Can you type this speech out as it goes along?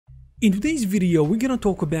In today's video, we're gonna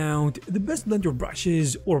talk about the best Blender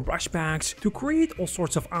brushes or brush packs to create all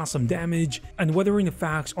sorts of awesome damage and weathering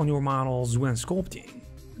effects on your models when sculpting.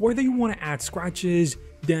 Whether you want to add scratches,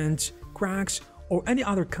 dents, cracks, or any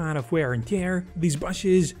other kind of wear and tear, these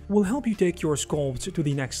brushes will help you take your sculpts to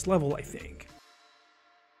the next level, I think.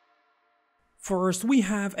 First, we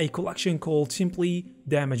have a collection called Simply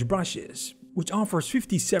Damage Brushes, which offers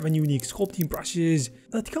 57 unique sculpting brushes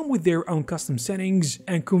that come with their own custom settings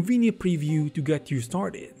and convenient preview to get you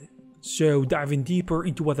started. So diving deeper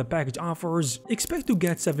into what the package offers, expect to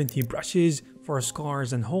get 17 brushes for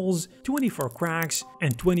scars and holes, 20 for cracks,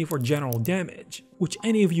 and 20 for general damage, which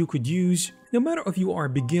any of you could use, no matter if you are a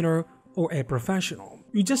beginner or a professional.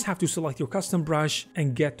 You just have to select your custom brush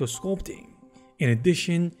and get to sculpting. In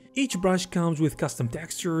addition, each brush comes with custom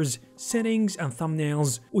textures, settings, and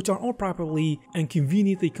thumbnails, which are all properly and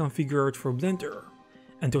conveniently configured for Blender.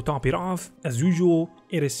 And to top it off, as usual,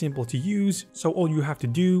 it is simple to use, so all you have to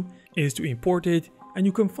do is to import it, and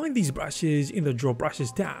you can find these brushes in the Draw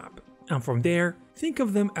Brushes tab. And from there, think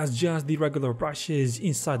of them as just the regular brushes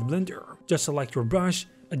inside Blender. Just select your brush,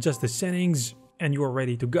 adjust the settings, and you are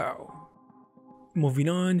ready to go. Moving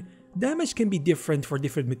on, damage can be different for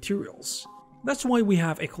different materials. That's why we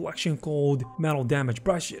have a collection called Metal Damage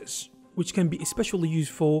Brushes, which can be especially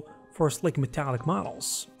useful for slick metallic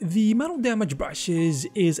models. The Metal Damage Brushes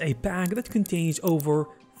is a pack that contains over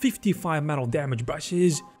 55 metal damage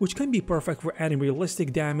brushes, which can be perfect for adding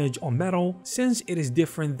realistic damage on metal since it is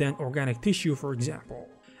different than organic tissue, for example.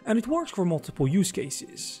 And it works for multiple use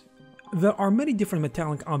cases. There are many different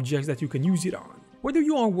metallic objects that you can use it on. Whether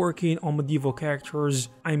you are working on medieval characters,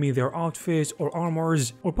 I mean their outfits or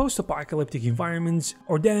armors, or post-apocalyptic environments,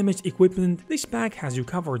 or damaged equipment, this pack has you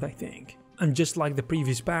covered, I think. And just like the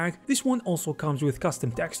previous pack, this one also comes with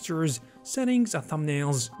custom textures, settings, and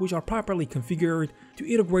thumbnails, which are properly configured to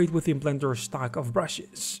integrate within Blender's stock of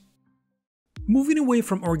brushes. Moving away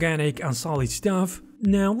from organic and solid stuff,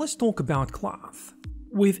 now let's talk about cloth.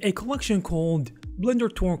 With a collection called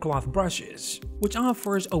Blender Torn Cloth Brushes, which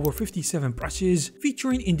offers over 57 brushes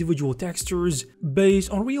featuring individual textures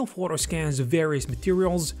based on real photo scans of various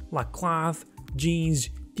materials like cloth, jeans,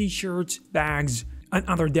 t-shirts, bags, and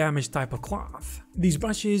other damaged type of cloth. These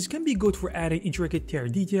brushes can be good for adding intricate tear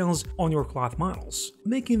details on your cloth models,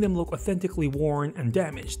 making them look authentically worn and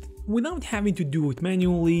damaged, without having to do it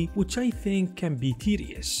manually, which I think can be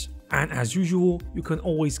tedious. And as usual, you can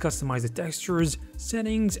always customize the textures,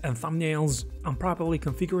 settings, and thumbnails, and properly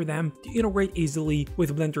configure them to integrate easily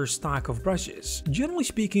with Blender's stock of brushes. Generally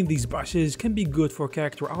speaking, these brushes can be good for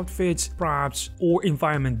character outfits, props, or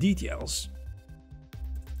environment details.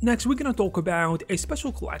 Next, we're gonna talk about a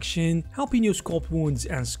special collection helping you sculpt wounds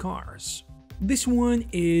and scars. This one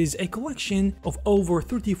is a collection of over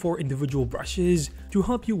 34 individual brushes to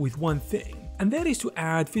help you with one thing, and that is to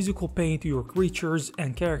add physical pain to your creatures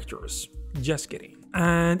and characters. Just kidding.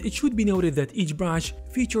 And it should be noted that each brush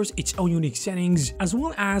features its own unique settings as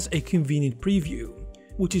well as a convenient preview,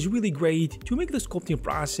 which is really great to make the sculpting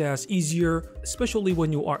process easier, especially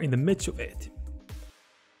when you are in the midst of it.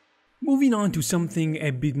 Moving on to something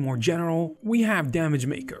a bit more general, we have Damage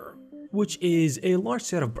Maker, which is a large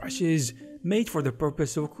set of brushes made for the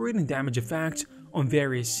purpose of creating damage effects on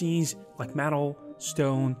various scenes like metal,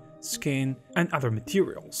 stone, skin, and other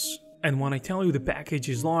materials. And when I tell you the package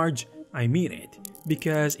is large, I mean it,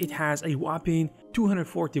 because it has a whopping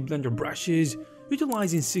 240 Blender brushes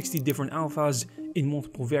utilizing 60 different alphas in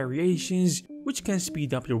multiple variations, which can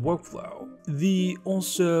speed up your workflow. The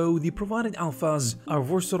provided alphas are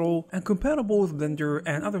versatile and compatible with Blender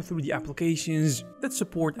and other 3D applications that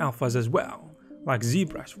support alphas as well, like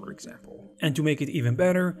ZBrush for example. And to make it even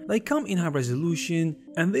better, they come in high resolution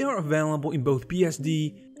and they are available in both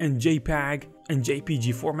PSD and JPEG and JPG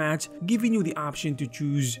formats, giving you the option to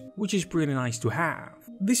choose, which is pretty nice to have.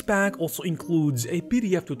 This pack also includes a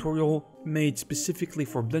PDF tutorial made specifically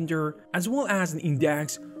for Blender, as well as an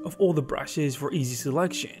index of all the brushes for easy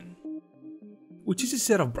selection, which is a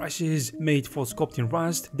set of brushes made for sculpting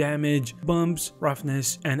rust, damage, bumps,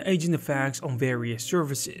 roughness, and aging effects on various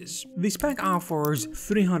surfaces. This pack offers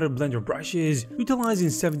 300 Blender brushes utilizing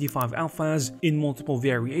 75 alphas in multiple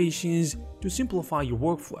variations to simplify your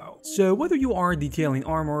workflow. So whether you are detailing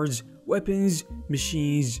armors, weapons,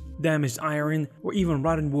 machines, damaged iron, or even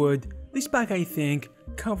rotten wood, this pack I think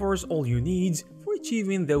covers all you need for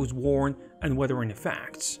achieving those worn and weathering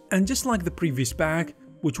effects. And just like the previous pack,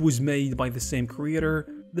 which was made by the same creator,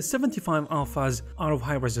 the 75 alphas are of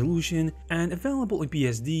high resolution and available in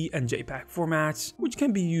PSD and JPEG formats, which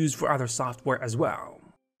can be used for other software as well.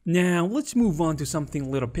 Now let's move on to something a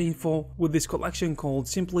little painful with this collection called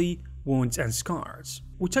Simply wounds, and scars,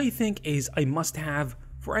 which I think is a must-have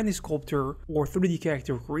for any sculptor or 3D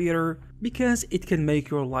character creator because it can make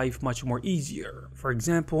your life much more easier. For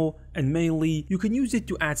example, and mainly, you can use it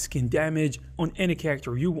to add skin damage on any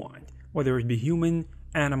character you want, whether it be human,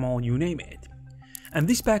 animal, you name it. And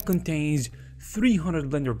this pack contains 300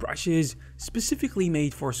 blender brushes specifically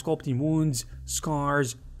made for sculpting wounds,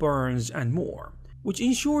 scars, burns, and more, which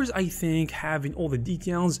ensures, I think, having all the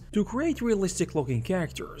details to create realistic looking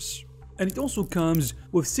characters. And it also comes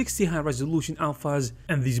with 60 high resolution alphas,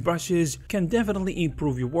 and these brushes can definitely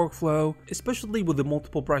improve your workflow, especially with the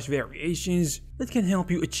multiple brush variations that can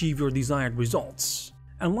help you achieve your desired results.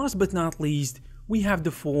 And last but not least, we have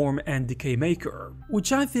Deform and Decay Maker,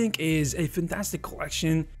 which I think is a fantastic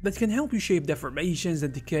collection that can help you shape deformations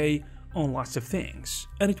and decay on lots of things.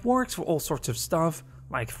 And it works for all sorts of stuff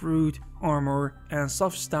like fruit, armor, and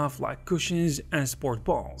soft stuff like cushions and sport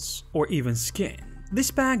balls, or even skin.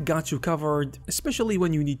 This pack got you covered, especially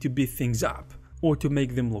when you need to beat things up or to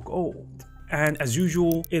make them look old. And as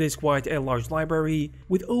usual, it is quite a large library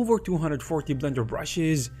with over 240 blender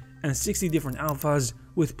brushes and 60 different alphas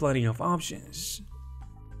with plenty of options.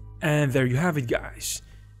 And there you have it, guys.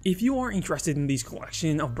 If you are interested in this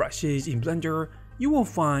collection of brushes in Blender, you will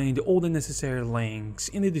find all the necessary links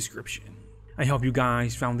in the description. I hope you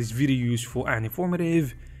guys found this video useful and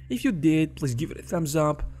informative. If you did, please give it a thumbs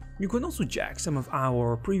up. You can also check some of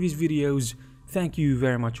our previous videos. Thank you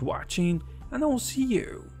very much for watching, and I will see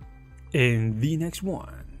you in the next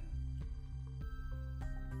one.